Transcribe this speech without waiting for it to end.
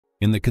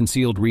In the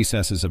concealed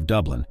recesses of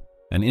Dublin,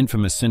 an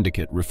infamous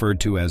syndicate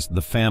referred to as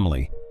the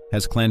Family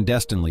has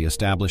clandestinely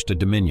established a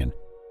dominion,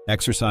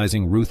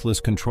 exercising ruthless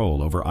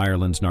control over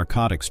Ireland's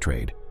narcotics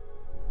trade.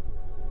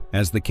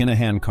 As the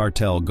Kinahan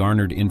cartel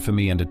garnered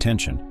infamy and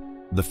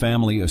attention, the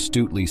Family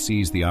astutely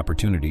seized the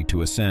opportunity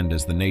to ascend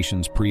as the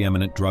nation's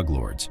preeminent drug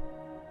lords.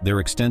 Their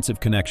extensive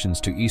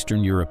connections to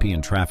Eastern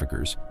European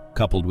traffickers,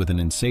 coupled with an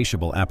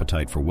insatiable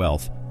appetite for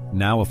wealth,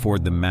 now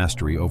afford them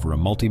mastery over a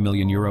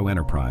multi-million-euro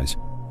enterprise,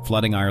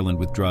 flooding Ireland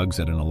with drugs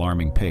at an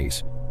alarming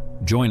pace.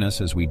 Join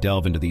us as we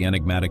delve into the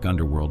enigmatic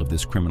underworld of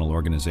this criminal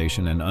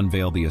organization and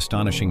unveil the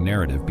astonishing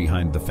narrative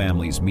behind the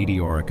Family's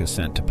meteoric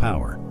ascent to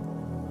power.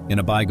 In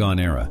a bygone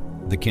era,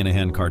 the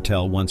Kinahan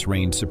cartel once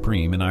reigned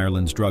supreme in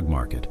Ireland's drug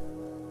market.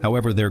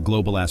 However, their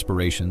global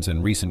aspirations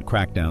and recent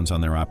crackdowns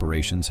on their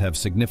operations have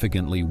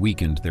significantly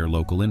weakened their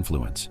local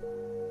influence.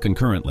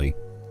 Concurrently,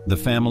 the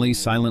Family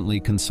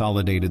silently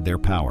consolidated their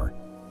power,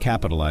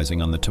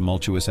 capitalizing on the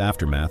tumultuous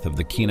aftermath of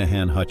the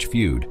Kinahan-Hutch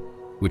feud,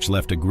 which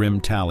left a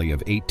grim tally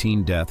of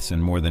 18 deaths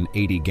and more than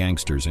 80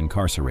 gangsters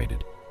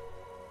incarcerated.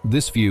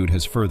 This feud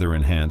has further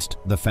enhanced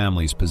the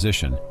Family's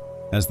position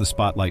as the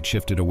spotlight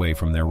shifted away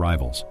from their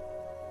rivals.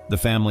 The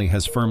Family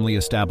has firmly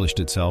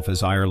established itself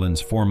as Ireland's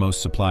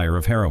foremost supplier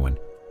of heroin,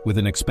 with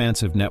an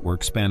expansive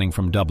network spanning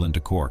from Dublin to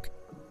Cork.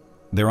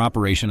 Their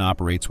operation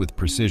operates with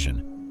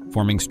precision,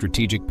 forming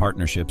strategic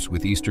partnerships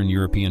with Eastern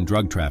European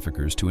drug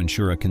traffickers to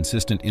ensure a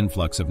consistent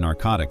influx of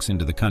narcotics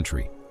into the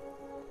country.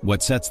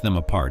 What sets them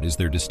apart is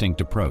their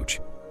distinct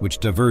approach, which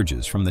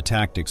diverges from the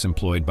tactics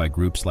employed by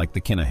groups like the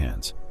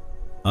Kinahans.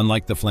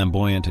 Unlike the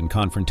flamboyant and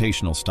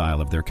confrontational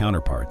style of their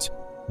counterparts,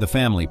 the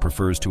Family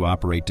prefers to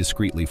operate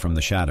discreetly from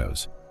the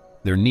shadows.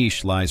 Their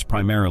niche lies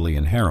primarily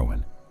in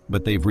heroin,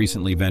 but they've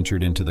recently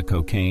ventured into the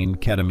cocaine,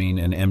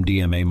 ketamine, and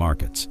MDMA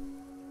markets.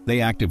 They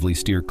actively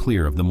steer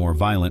clear of the more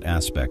violent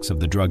aspects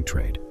of the drug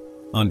trade.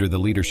 Under the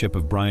leadership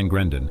of Brian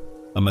Grendon,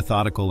 a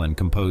methodical and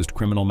composed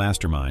criminal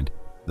mastermind,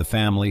 the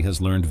Family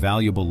has learned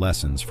valuable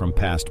lessons from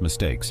past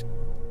mistakes.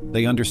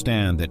 They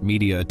understand that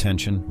media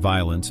attention,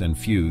 violence, and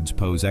feuds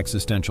pose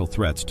existential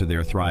threats to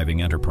their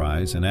thriving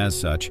enterprise, and as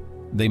such,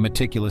 they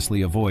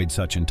meticulously avoid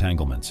such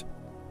entanglements.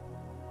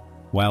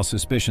 While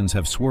suspicions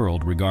have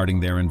swirled regarding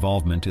their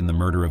involvement in the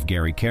murder of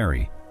Gary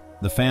Carey,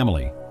 the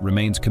Family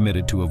remains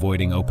committed to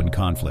avoiding open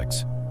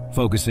conflicts,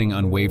 focusing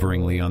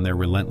unwaveringly on their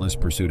relentless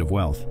pursuit of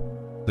wealth.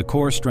 The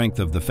core strength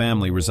of the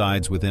Family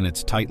resides within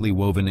its tightly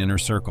woven inner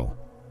circle.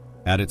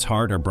 At its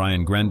heart are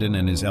Brian Grendon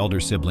and his elder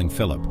sibling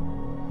Philip,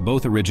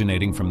 both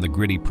originating from the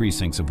gritty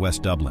precincts of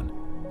West Dublin.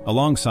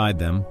 Alongside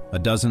them, a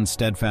dozen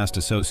steadfast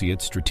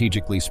associates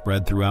strategically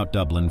spread throughout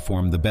Dublin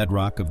form the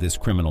bedrock of this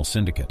criminal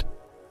syndicate.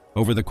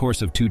 Over the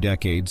course of 2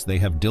 decades, they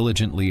have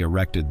diligently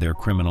erected their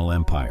criminal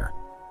empire.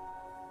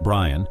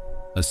 Brian,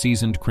 a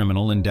seasoned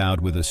criminal endowed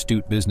with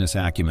astute business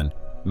acumen,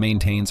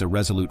 maintains a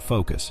resolute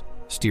focus,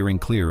 steering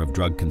clear of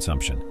drug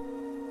consumption.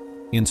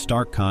 In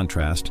stark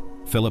contrast,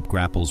 Philip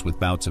grapples with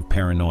bouts of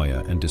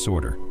paranoia and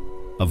disorder,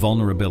 a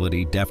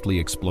vulnerability deftly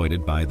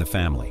exploited by the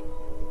Family.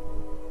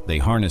 They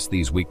harness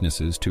these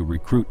weaknesses to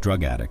recruit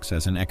drug addicts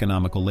as an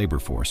economical labor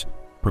force,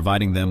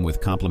 providing them with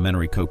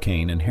complementary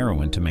cocaine and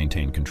heroin to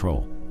maintain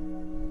control.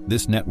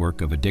 This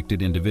network of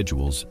addicted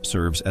individuals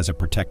serves as a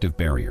protective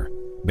barrier,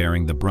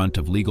 bearing the brunt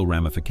of legal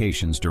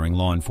ramifications during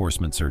law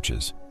enforcement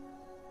searches.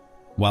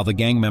 While the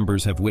gang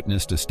members have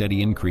witnessed a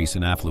steady increase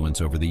in affluence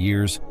over the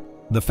years,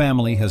 the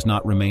Family has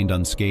not remained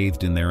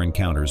unscathed in their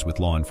encounters with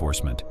law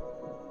enforcement.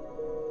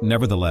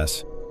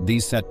 Nevertheless,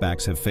 these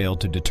setbacks have failed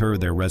to deter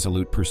their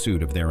resolute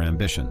pursuit of their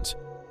ambitions.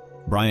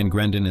 Brian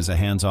Grendon is a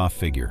hands-off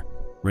figure,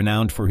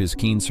 renowned for his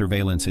keen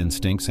surveillance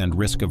instincts and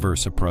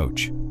risk-averse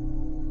approach.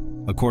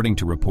 According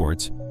to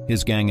reports,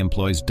 his gang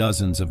employs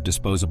dozens of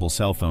disposable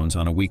cell phones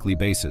on a weekly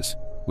basis,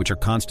 which are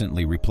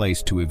constantly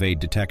replaced to evade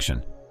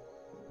detection.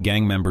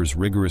 Gang members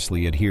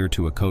rigorously adhere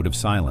to a code of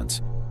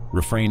silence,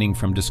 refraining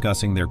from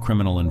discussing their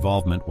criminal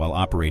involvement while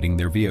operating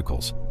their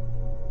vehicles.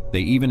 They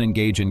even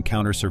engage in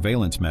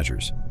counter-surveillance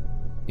measures.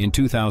 In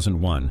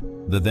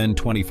 2001, the then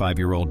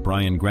 25-year-old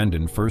Brian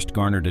Grendon first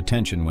garnered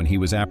attention when he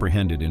was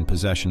apprehended in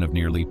possession of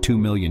nearly €2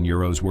 million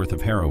worth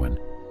of heroin,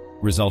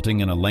 resulting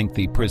in a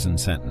lengthy prison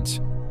sentence.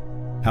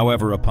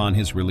 However, upon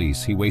his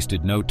release, he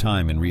wasted no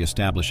time in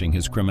re-establishing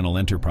his criminal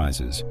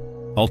enterprises,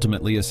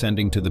 ultimately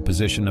ascending to the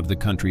position of the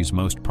country's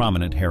most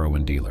prominent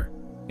heroin dealer.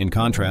 In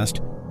contrast,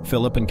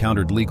 Philip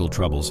encountered legal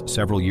troubles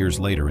several years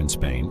later in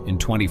Spain in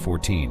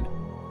 2014.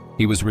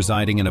 He was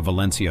residing in a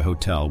Valencia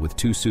hotel with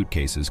 2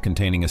 suitcases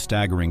containing a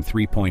staggering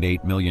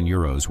 €3.8 million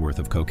worth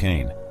of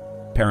cocaine.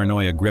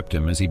 Paranoia gripped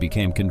him as he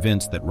became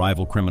convinced that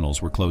rival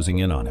criminals were closing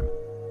in on him.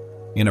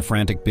 In a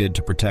frantic bid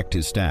to protect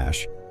his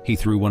stash, he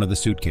threw one of the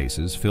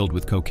suitcases filled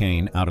with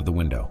cocaine out of the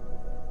window.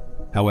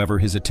 However,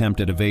 his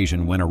attempt at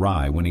evasion went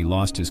awry when he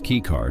lost his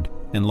keycard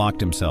and locked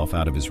himself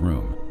out of his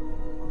room.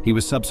 He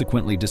was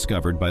subsequently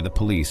discovered by the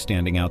police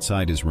standing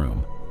outside his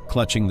room,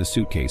 clutching the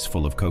suitcase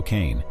full of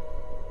cocaine.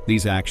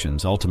 These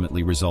actions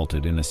ultimately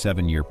resulted in a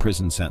 7-year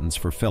prison sentence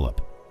for Philip.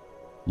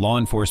 Law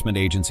enforcement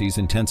agencies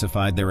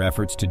intensified their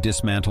efforts to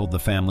dismantle the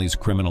family's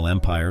criminal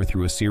empire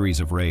through a series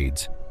of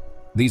raids.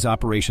 These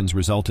operations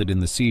resulted in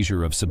the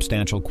seizure of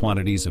substantial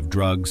quantities of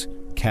drugs,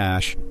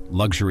 cash,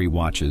 luxury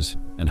watches,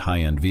 and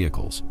high-end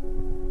vehicles.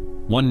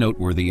 One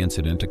noteworthy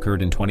incident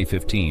occurred in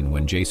 2015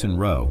 when Jason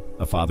Rowe,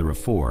 a father of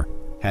four,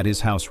 had his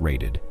house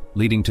raided,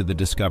 leading to the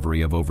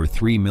discovery of over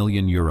 €3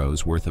 million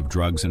worth of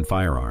drugs and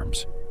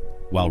firearms.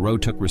 While Rowe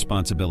took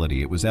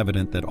responsibility, it was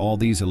evident that all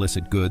these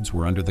illicit goods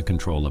were under the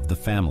control of the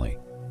family.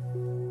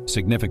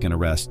 Significant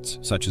arrests,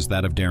 such as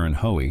that of Darren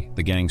Hoey,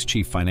 the gang's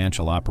chief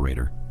financial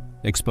operator,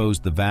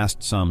 exposed the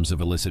vast sums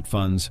of illicit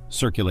funds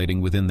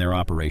circulating within their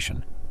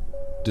operation.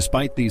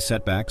 Despite these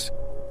setbacks,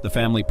 the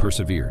family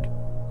persevered,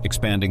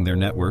 expanding their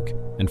network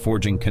and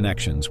forging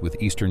connections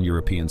with Eastern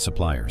European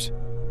suppliers.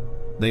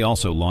 They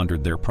also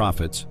laundered their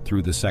profits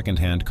through the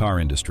second-hand car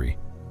industry.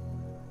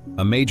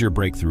 A major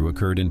breakthrough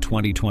occurred in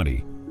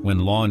 2020 when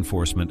law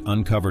enforcement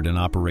uncovered an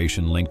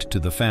operation linked to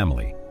the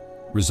family,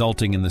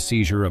 resulting in the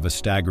seizure of a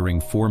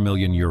staggering €4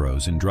 million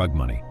in drug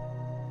money.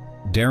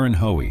 Darren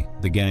Hoey,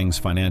 the gang's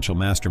financial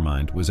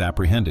mastermind, was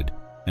apprehended,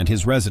 and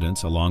his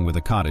residence, along with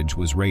a cottage,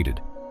 was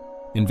raided.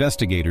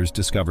 Investigators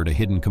discovered a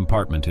hidden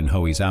compartment in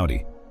Hoey's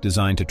Audi,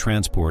 designed to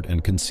transport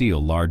and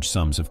conceal large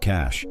sums of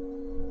cash.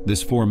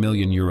 This €4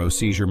 million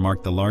seizure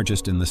marked the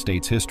largest in the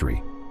state's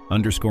history,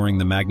 underscoring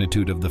the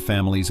magnitude of the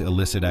family's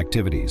illicit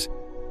activities.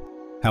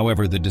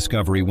 However, the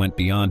discovery went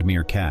beyond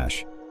mere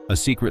cash. A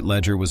secret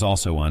ledger was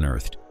also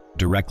unearthed,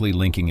 directly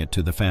linking it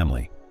to the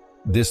family.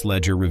 This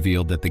ledger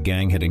revealed that the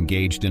gang had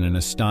engaged in an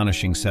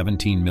astonishing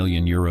 €17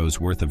 million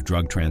worth of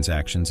drug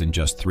transactions in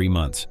just 3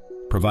 months,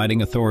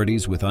 providing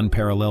authorities with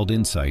unparalleled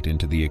insight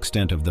into the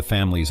extent of the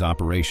family's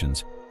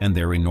operations and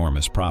their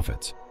enormous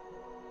profits.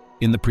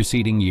 In the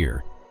preceding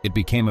year, it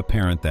became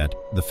apparent that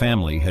the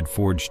family had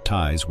forged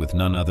ties with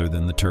none other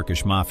than the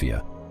Turkish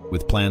Mafia,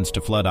 with plans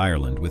to flood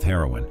Ireland with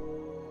heroin.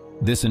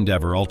 This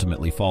endeavor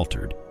ultimately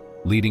faltered,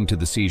 leading to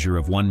the seizure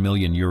of €1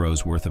 million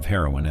worth of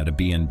heroin at a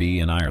B&B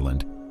in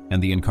Ireland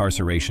and the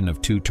incarceration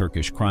of 2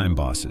 Turkish crime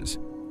bosses.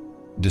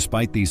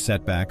 Despite these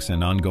setbacks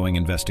and ongoing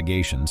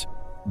investigations,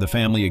 the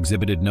family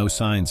exhibited no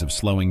signs of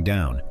slowing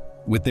down,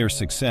 with their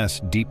success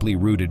deeply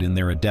rooted in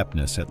their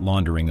adeptness at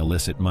laundering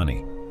illicit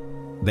money.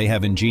 They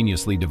have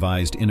ingeniously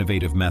devised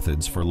innovative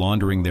methods for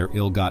laundering their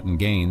ill-gotten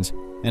gains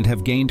and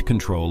have gained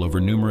control over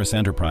numerous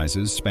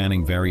enterprises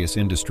spanning various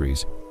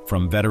industries,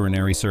 from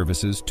veterinary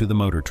services to the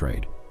motor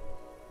trade.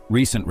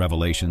 Recent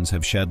revelations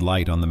have shed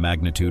light on the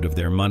magnitude of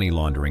their money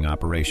laundering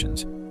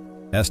operations.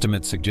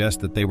 Estimates suggest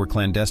that they were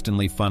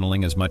clandestinely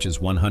funneling as much as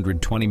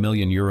 €120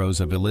 million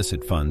of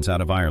illicit funds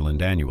out of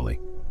Ireland annually.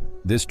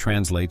 This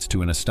translates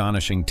to an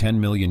astonishing €10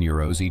 million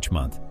each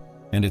month,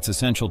 and it's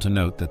essential to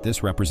note that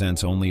this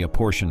represents only a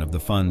portion of the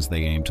funds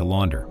they aim to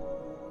launder.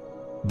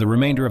 The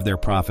remainder of their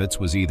profits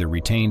was either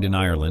retained in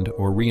Ireland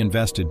or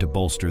reinvested to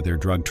bolster their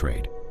drug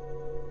trade.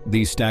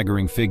 These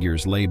staggering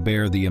figures lay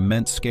bare the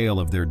immense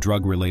scale of their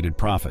drug-related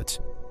profits,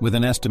 with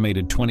an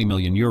estimated €20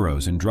 million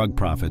in drug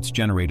profits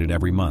generated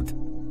every month.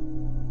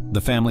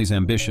 The family's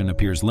ambition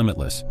appears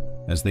limitless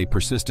as they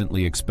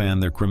persistently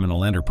expand their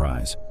criminal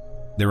enterprise.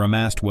 Their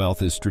amassed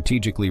wealth is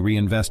strategically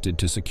reinvested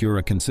to secure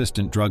a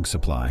consistent drug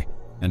supply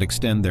and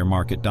extend their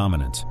market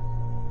dominance.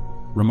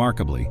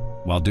 Remarkably,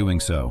 while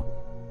doing so,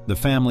 the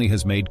family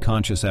has made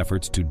conscious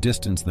efforts to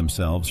distance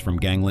themselves from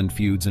gangland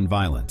feuds and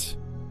violence,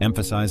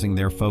 emphasizing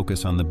their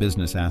focus on the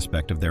business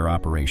aspect of their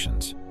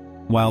operations.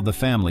 While the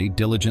family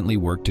diligently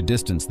worked to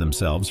distance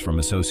themselves from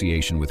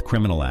association with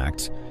criminal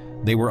acts,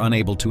 they were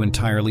unable to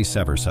entirely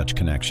sever such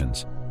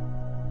connections.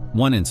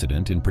 One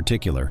incident, in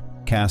particular,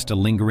 cast a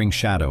lingering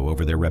shadow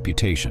over their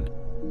reputation: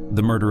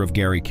 the murder of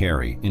Gary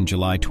Carey in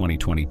July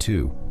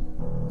 2022.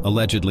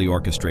 Allegedly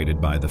orchestrated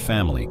by the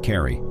family,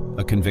 Carey,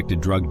 a convicted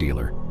drug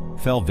dealer,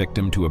 fell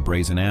victim to a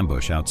brazen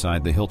ambush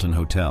outside the Hilton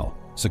Hotel,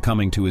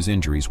 succumbing to his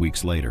injuries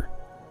weeks later.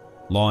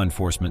 Law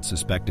enforcement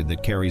suspected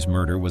that Carey's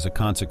murder was a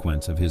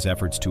consequence of his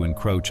efforts to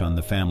encroach on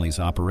the family's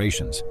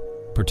operations,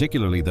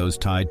 particularly those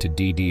tied to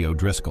D.D.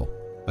 O'Driscoll,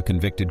 a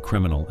convicted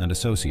criminal and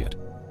associate.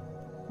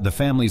 The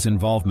family's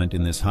involvement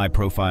in this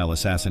high-profile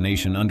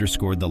assassination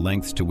underscored the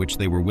lengths to which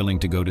they were willing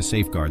to go to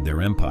safeguard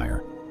their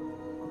empire.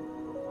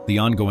 The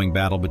ongoing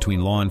battle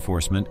between law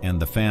enforcement and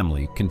the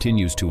family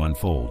continues to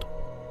unfold,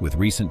 with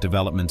recent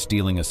developments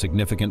dealing a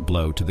significant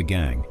blow to the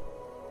gang.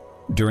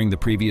 During the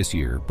previous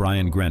year,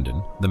 Brian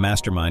Grendon, the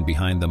mastermind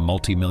behind the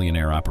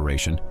multi-millionaire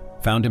operation,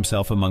 found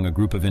himself among a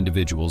group of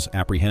individuals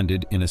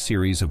apprehended in a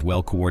series of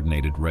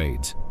well-coordinated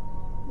raids.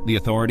 The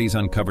authorities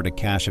uncovered a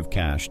cache of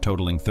cash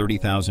totaling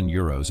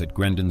 €30,000 at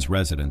Grendon's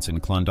residence in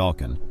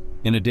Clondalkin,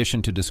 in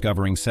addition to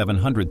discovering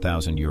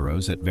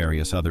 €700,000 at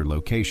various other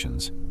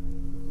locations.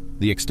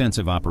 The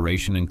extensive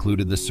operation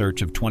included the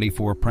search of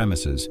 24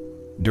 premises,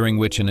 during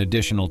which an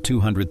additional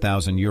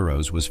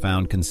 €200,000 was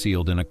found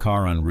concealed in a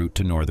car en route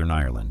to Northern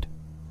Ireland.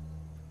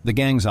 The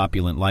gang's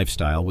opulent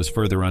lifestyle was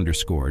further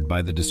underscored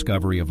by the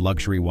discovery of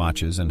luxury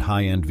watches and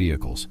high-end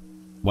vehicles.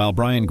 While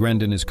Brian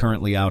Grendon is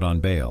currently out on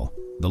bail,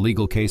 the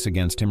legal case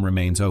against him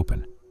remains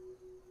open.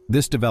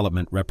 This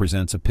development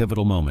represents a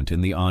pivotal moment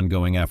in the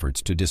ongoing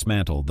efforts to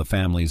dismantle the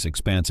family's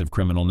expansive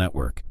criminal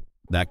network.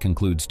 That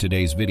concludes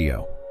today's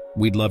video.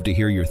 We'd love to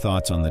hear your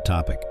thoughts on the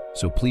topic,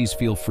 so please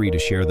feel free to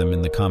share them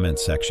in the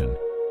comments section.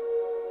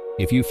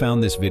 If you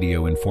found this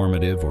video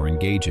informative or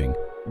engaging,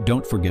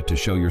 don't forget to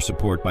show your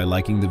support by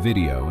liking the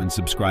video and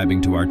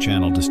subscribing to our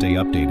channel to stay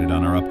updated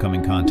on our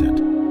upcoming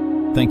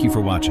content. Thank you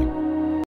for watching.